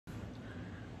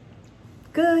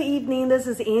Good evening, this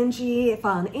is Angie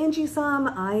from Angie Some.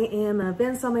 I am a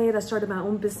vin sommelier that started my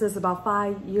own business about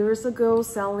 5 years ago,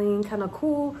 selling kind of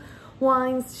cool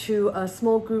wines to a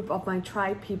small group of my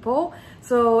tribe people.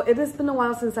 So it has been a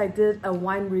while since I did a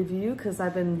wine review because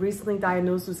I've been recently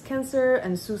diagnosed with cancer,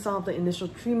 and through some of the initial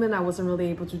treatment I wasn't really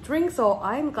able to drink, so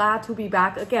I'm glad to be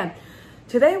back again.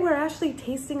 Today we're actually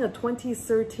tasting a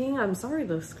 2013, I'm sorry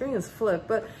the screen is flipped,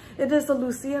 but it is a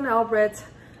Lucien Albrecht,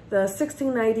 the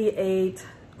 1698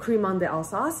 Crémant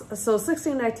d'Alsace. So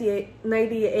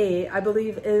 1698, I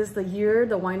believe, is the year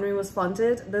the winery was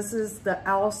funded. This is the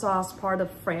Alsace part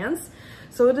of France.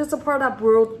 So it is a part that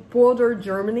bordered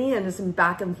Germany and is in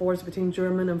back and forth between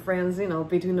Germany and France, you know,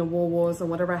 between the world wars and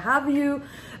whatever have you.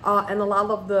 And a lot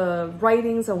of the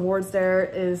writings and words there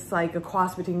is like a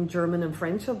cross between German and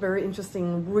French, a very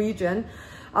interesting region.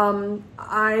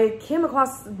 I came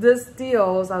across this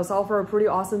deal. So I was offered a pretty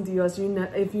awesome deal. As you know,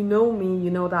 if you know me, you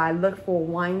know that I look for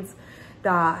wines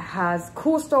that has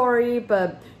cool story,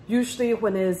 but usually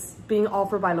when it's being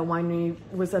offered by the winery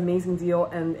was an amazing deal.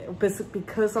 And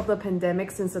because of the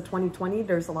pandemic since the 2020,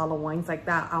 there's a lot of wines like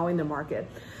that out in the market.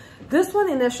 This one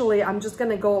initially, I'm just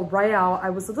gonna go right out. I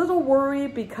was a little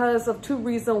worried because of two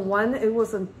reasons. One, it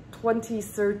was a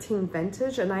 2013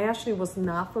 vintage, and I actually was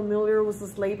not familiar with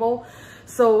this label.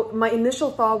 So my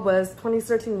initial thought was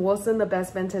 2013 wasn't the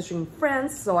best vintage in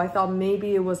France, so I thought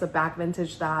maybe it was a back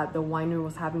vintage that the winery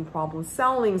was having problems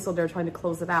selling, so they're trying to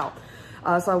close it out.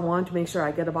 So I wanted to make sure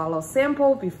I get a bottle of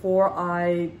sample before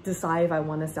I decide if I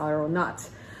want to sell it or not.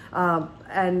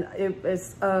 And it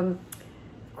is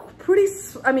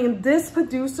I mean, this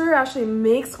producer actually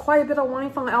makes quite a bit of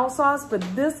wine from Alsace, but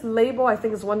this label I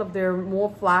think is one of their more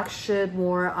flagship,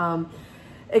 more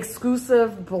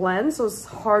exclusive blends, so it's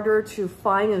harder to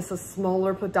find. It's a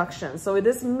smaller production, so it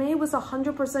is made with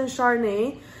 100%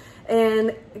 Chardonnay.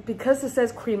 And because it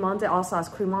says Crémant d'Alsace,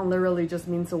 Crémant literally just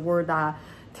means a word that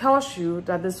tells you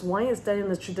that this wine is done in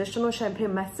the traditional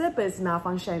champagne method, but it's not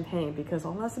from Champagne, because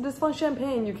unless it is from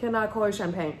Champagne, you cannot call it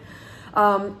Champagne.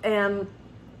 And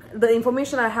the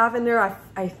information I have in there,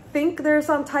 I think there's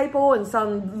some typo and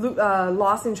some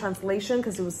loss in translation,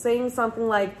 because it was saying something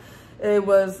like it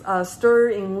was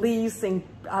stirred in lees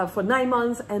for 9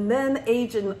 months and then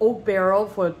aged in oak barrel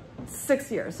for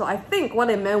 6 years. So I think what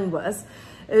it meant was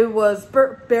it was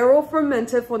barrel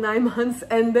fermented for 9 months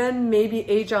and then maybe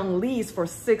aged on lees for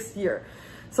 6 years.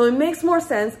 So it makes more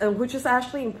sense, and which is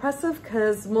actually impressive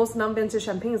because most non-vintage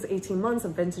champagne is 18 months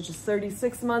and vintage is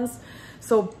 36 months.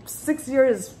 So 6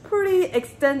 years is pretty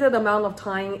extended amount of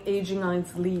time aging on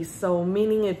its lees. So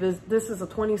meaning if this is a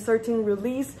 2013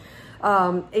 release,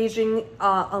 aging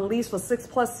on lees for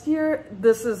 6+ years,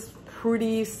 this is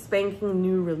pretty spanking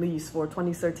new release for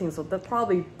 2013. So that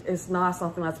probably is not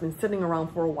something that's been sitting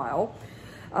around for a while.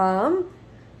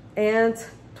 And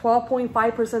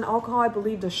 12.5% alcohol. I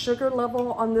believe the sugar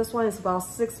level on this one is about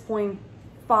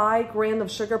 6.5 grams of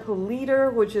sugar per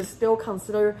liter, which is still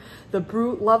considered the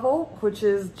brut level, which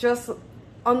is just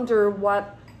under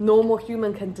what normal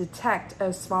human can detect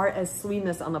as far as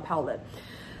sweetness on the palate.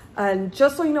 And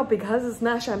just so you know, because it's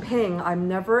not champagne, I'm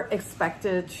never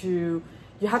expected to,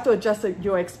 you have to adjust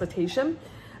your expectation.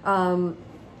 And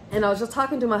I was just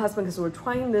talking to my husband because we were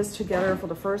trying this together for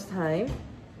the first time.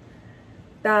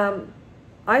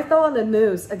 I thought on the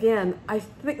nose, again, I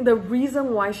think the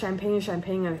reason why champagne is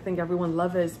champagne, and I think everyone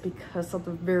loves it, is because of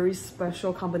the very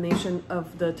special combination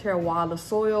of the terroir, the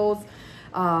soils,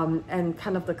 and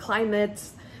kind of the climate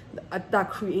that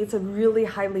creates a really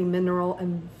highly mineral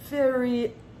and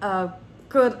very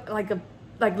good,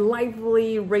 like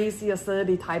lively, racy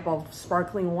acidity type of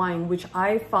sparkling wine, which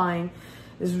I find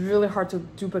is really hard to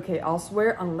duplicate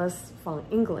elsewhere unless from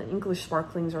England. English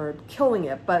sparklings are killing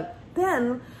it, but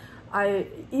then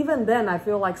even then, I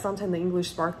feel like sometimes the English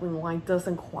sparkling wine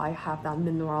doesn't quite have that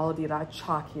minerality, that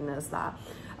chalkiness, that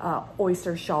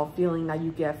oyster shell feeling that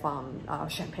you get from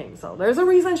champagne. So there's a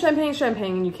reason champagne,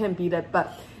 and you can't beat it.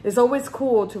 But it's always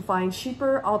cool to find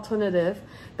cheaper alternative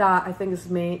that I think is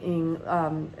made in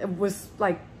with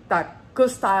like that good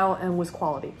style and with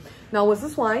quality. Now with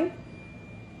this wine,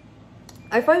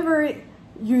 I find very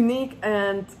unique,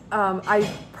 and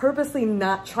I purposely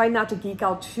try not to geek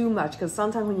out too much, because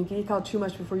sometimes when you geek out too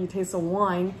much before you taste the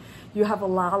wine, you have a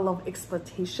lot of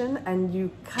expectation and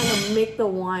you kind of make the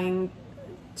wine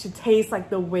to taste like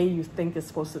the way you think it's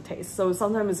supposed to taste. So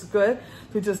sometimes it's good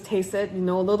to just taste it, you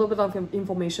know, a little bit of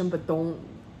information, but don't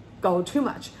go too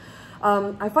much.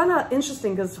 I find that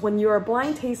interesting because when you're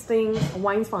blind tasting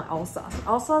wines from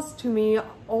Alsace to me,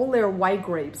 all their white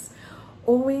grapes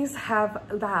always have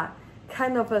that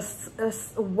kind of a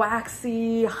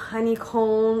waxy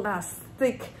honeycomb,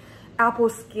 thick apple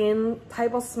skin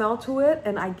type of smell to it,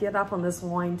 and I get that from this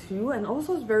wine too. And also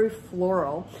it's very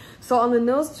floral. So on the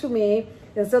nose, to me,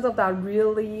 instead of that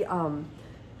really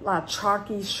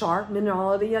chalky, sharp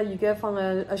minerality that you get from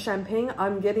a champagne,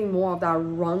 I'm getting more of that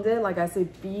rounded, like I say,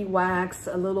 bee wax,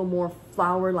 a little more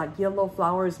flower, like yellow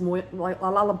flowers, more like a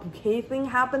lot of bouquet thing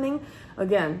happening.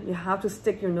 Again, you have to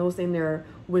stick your nose in there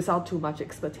without too much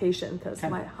expectation, because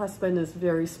my husband is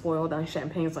very spoiled on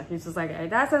champagne. So he's just like, hey,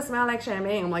 that doesn't smell like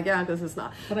champagne. I'm like, yeah, because it's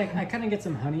not. But I kind of get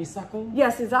some honeysuckle.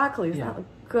 Yes, exactly. Yeah.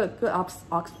 Good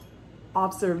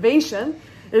observation.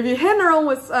 If you hang around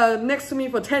with next to me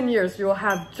for 10 years, you'll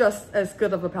have just as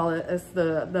good of a palate as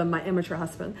my amateur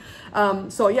husband.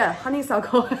 So yeah,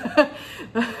 honeysuckle.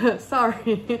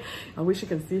 Sorry, I wish you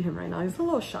can see him right now. He's a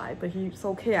little shy, but he's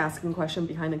okay asking questions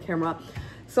behind the camera.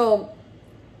 So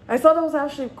I thought that was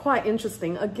actually quite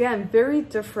interesting. Again, very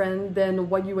different than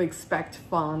what you expect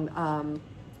from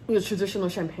your traditional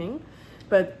champagne.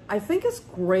 But I think it's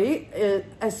great,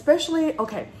 especially,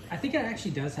 okay. I think it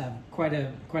actually does have quite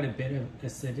a bit of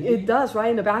acidity. It does,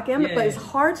 right, in the back end, but it's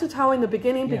hard to tell in the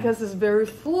beginning because it's very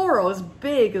floral, it's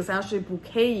big, it's actually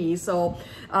bouquet-y, so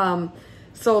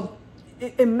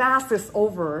it masks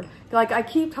over. Like I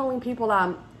keep telling people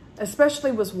that,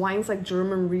 especially with wines like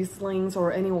German Rieslings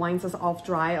or any wines that's off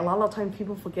dry, a lot of times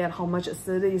people forget how much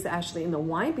acidity is actually in the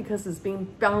wine because it's being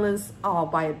balanced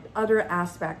out by other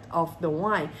aspect of the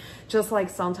wine. Just like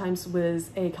sometimes with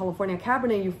a California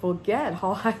Cabernet, you forget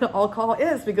how high the alcohol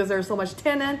is because there's so much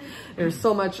tannin, there's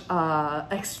so much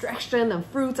extraction and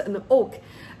fruit and the oak.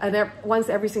 And then once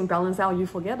everything balances out, you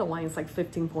forget the wine is like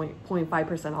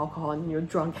 15.5% alcohol and you're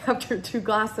drunk after 2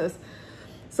 glasses.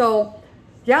 So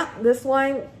yeah, this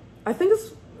wine, I think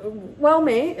it's well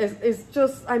made. It's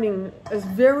just, I mean, it's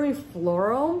very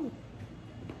floral.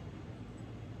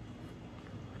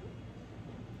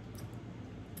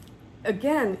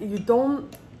 Again, you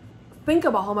don't think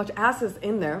about how much acid is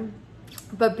in there,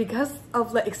 but because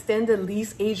of the extended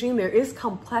lees aging, there is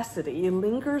complexity. It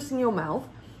lingers in your mouth.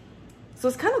 So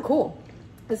it's kind of cool,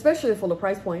 especially for the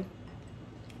price point.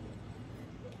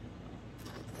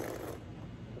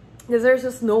 Because there's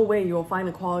just no way you'll find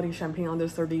a quality champagne under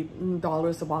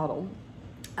 $30 a bottle.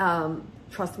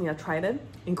 Trust me, I tried it,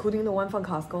 including the one from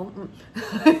Costco.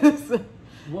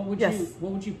 What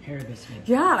would you pair this with?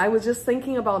 Yeah, I was just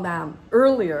thinking about that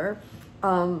earlier.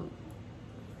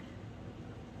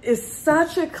 It's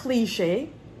such a cliche,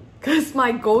 because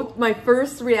my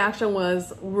first reaction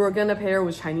was we're gonna pair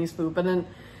with Chinese food, but then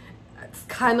it's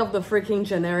kind of the freaking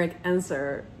generic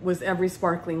answer with every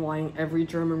sparkling wine, every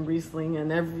German Riesling,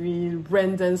 and every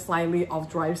random slightly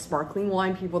off-dry sparkling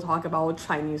wine. People talk about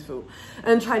Chinese food,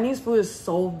 and Chinese food is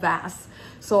so vast.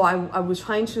 So I was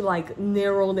trying to like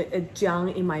narrow it down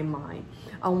in my mind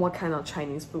on what kind of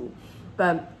Chinese food.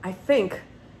 But I think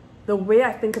the way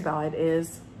I think about it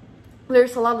is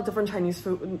there's a lot of different Chinese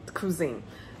food cuisine.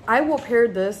 I will pair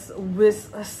this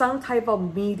with some type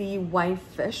of meaty white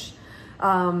fish.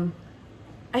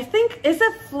 I think, is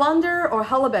it flounder or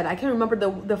halibut? I can't remember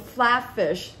the flat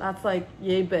fish that's like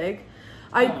yay big.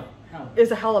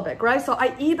 It's a halibut, right? So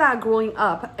I eat that growing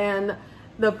up, and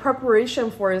the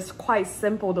preparation for it is quite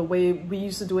simple. The way we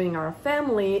used to do it in our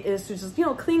family is to just,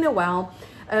 clean it well,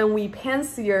 and we pan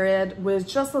sear it with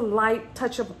just a light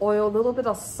touch of oil, a little bit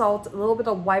of salt, a little bit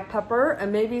of white pepper,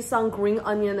 and maybe some green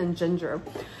onion and ginger.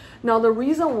 Now, the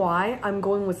reason why I'm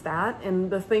going with that, and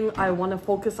the thing I want to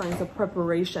focus on, is the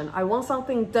preparation. I want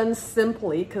something done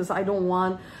simply because I don't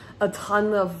want a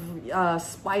ton of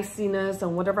spiciness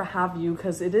and whatever have you,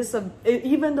 because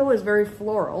even though it's very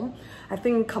floral, I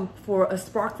think for a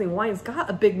sparkling wine, it's got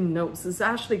a big nose. It's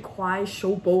actually quite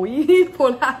showboaty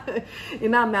for that, in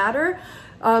that matter.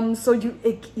 So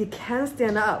you can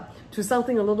stand up to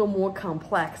something a little more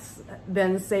complex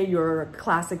than, say, your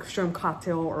classic shrimp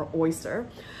cocktail or oyster.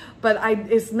 But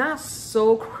it's not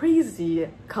so crazy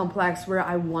complex where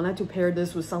I wanted to pair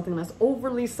this with something that's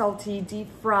overly salty, deep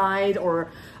fried,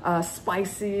 or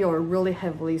spicy, or really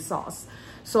heavily sauced.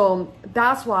 So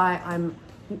that's why I'm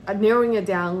narrowing it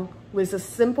down with a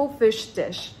simple fish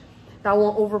dish that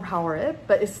won't overpower it,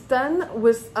 but it's done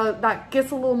with that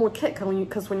gets a little more kick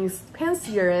because when you pan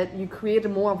sear it, you create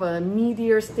more of a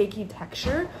meatier, steaky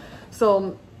texture.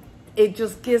 So it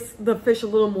just gives the fish a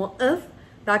little more oomph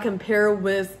that can pair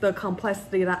with the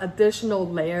complexity, that additional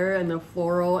layer and the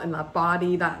floral and that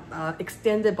body, that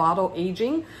extended bottle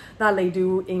aging that they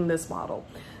do in this bottle.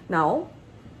 Now,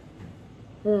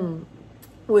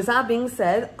 with that being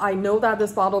said, I know that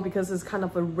this bottle, because it's kind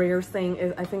of a rare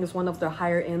thing, I think it's one of the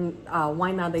higher end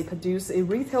wine that they produce. It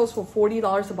retails for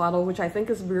 $40 a bottle, which I think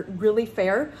is really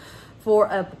fair for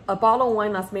a bottle of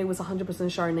wine that's made with 100%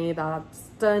 Chardonnay, that's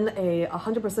done a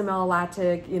 100%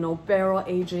 malolactic, you know, barrel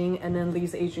aging, and then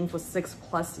leaves aging for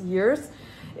 6+ years.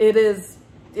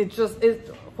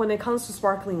 When it comes to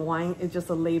sparkling wine, it's just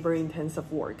a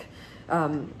labor-intensive work,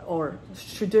 or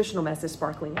traditional method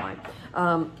sparkling wine.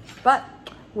 But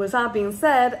with that being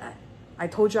said, I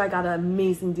told you I got an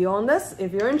amazing deal on this.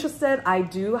 If you're interested, I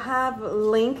do have a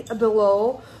link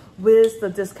below with the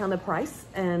discounted price,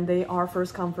 and they are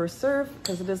first come first serve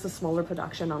because it is a smaller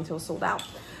production until sold out.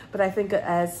 But I think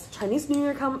as Chinese New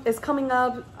Year is coming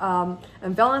up,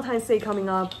 and Valentine's Day coming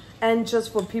up, and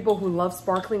just for people who love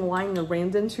sparkling wine on a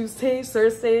random Tuesday,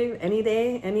 Thursday, any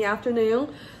day, any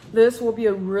afternoon, this will be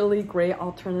a really great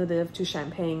alternative to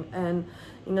champagne. And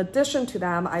in addition to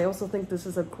that, I also think this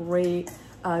is a great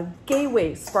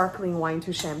gateway sparkling wine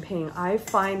to champagne. I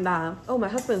find that, oh, my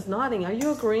husband's nodding. Are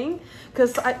you agreeing?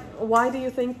 Because why do you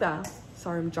think that?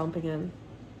 Sorry, I'm jumping in.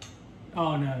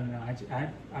 Oh, no.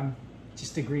 I'm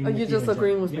just agreeing with you. You're just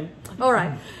agreeing with me. All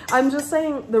right. I'm just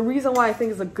saying the reason why I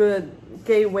think it's a good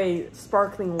gateway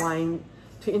sparkling wine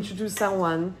to introduce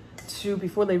someone to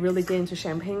before they really get into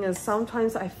champagne is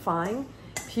sometimes I find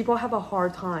people have a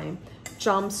hard time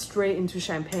jump straight into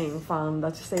champagne from,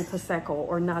 let's say, Prosecco,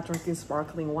 or not drinking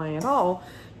sparkling wine at all,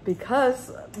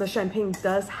 because the champagne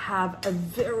does have a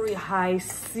very high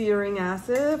searing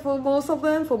acid for most of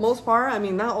them, for most part. I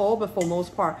mean, not all, but for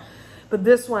most part. But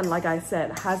this one, like I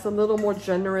said, has a little more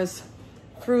generous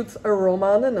fruit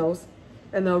aroma on the nose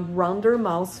and a rounder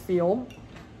mouthfeel.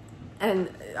 And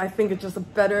I think it's just a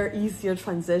better, easier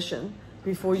transition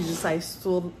before you just like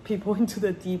stool people into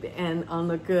the deep end on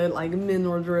the good, like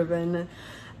mineral-driven,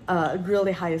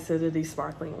 really high acidity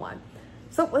sparkling wine.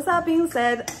 So with that being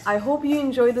said, I hope you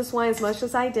enjoyed this wine as much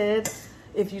as I did.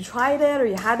 If you tried it or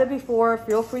you had it before,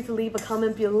 feel free to leave a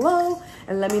comment below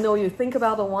and let me know what you think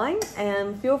about the wine.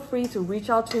 And feel free to reach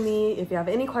out to me if you have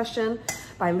any question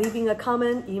by leaving a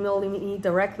comment, emailing me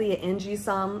directly at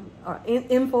ngsom,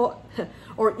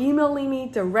 or emailing me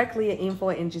directly at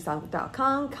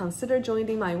info@ngsom.com. Consider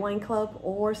joining my wine club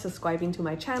or subscribing to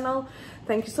my channel.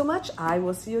 Thank you so much. I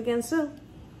will see you again soon.